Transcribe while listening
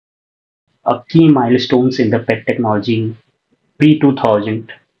A key milestones in the PET technology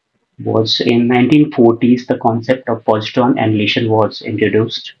pre-2000 was in 1940s the concept of positron annihilation was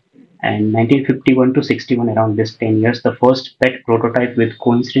introduced, and 1951 to 61, around this 10 years, the first PET prototype with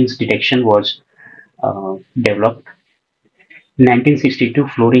coincidence detection was developed. In 1962,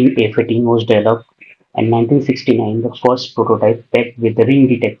 fluorine A14 was developed, and 1969 the first prototype PET with the ring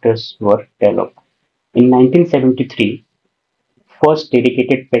detectors were developed. In 1973, first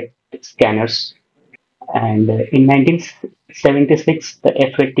dedicated PET scanners, and in 1976 the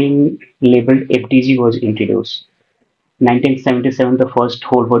F18 labeled FDG was introduced. 1977 the first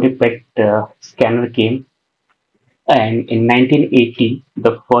whole body PET scanner came, and in 1980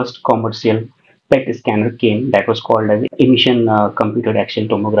 the first commercial PET scanner came that was called as emission computed axial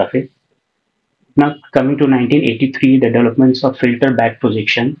tomography. Now coming to 1983, the developments of filter back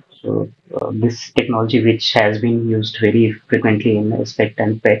projection. So this technology which has been used very frequently in SPECT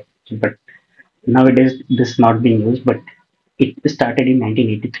and PET, but nowadays this is not being used, but it started in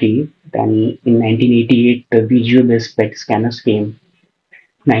 1983. Then in 1988, the visual-based PET scanners came.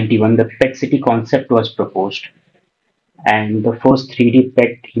 91, the PET city concept was proposed, and the first 3D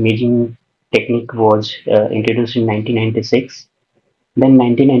PET imaging technique was introduced in 1996. Then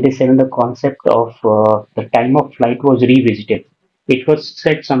 1997, the concept of the time of flight was revisited. It was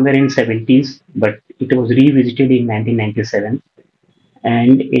set somewhere in 70s, but it was revisited in 1997.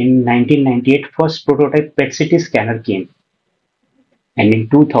 And in 1998, first prototype PET CT scanner came. And in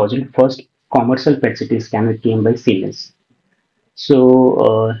 2000, first commercial PET CT scanner came by Siemens.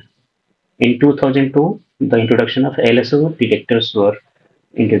 So in 2002, the introduction of LSO detectors were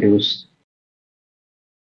introduced.